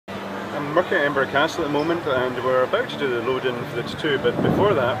I'm working at Edinburgh Castle at the moment, and we're about to do the load-in for the tattoo, but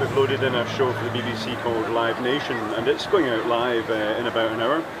before that we've loaded in a show for the BBC called Live Nation, and it's going out live in about an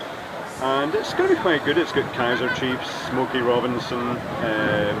hour. And it's going to be quite good. It's got Kaiser Chiefs, Smokey Robinson,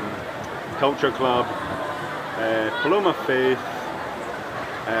 Culture Club, Paloma Faith,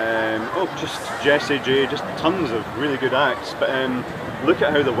 just Jessie J, just tons of really good acts. But look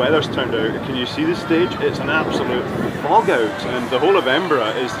at how the weather's turned out. Can you see the stage? It's an absolute fog out, and the whole of Edinburgh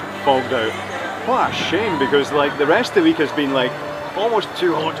is fogged out. What a shame, because like the rest of the week has been like almost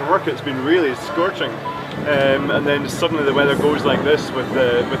too hot to work. It's been really scorching. And then suddenly the weather goes like this with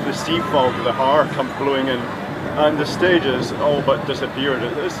the sea fog, the har come blowing in, and the stage is all but disappeared.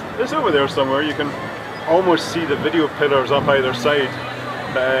 It's over there somewhere. You can almost see the video pillars up either side.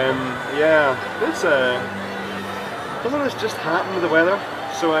 But yeah, it's doesn't this just happen with the weather?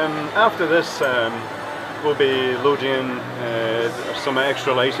 So after this we'll be loading in some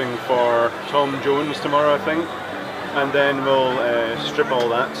extra lighting for Tom Jones tomorrow, I think, and then we'll strip all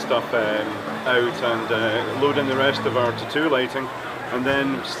that stuff out and load in the rest of our tattoo lighting, and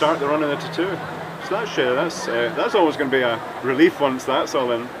then start the run of the tattoo. So that's always going to be a relief once that's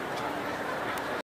all in.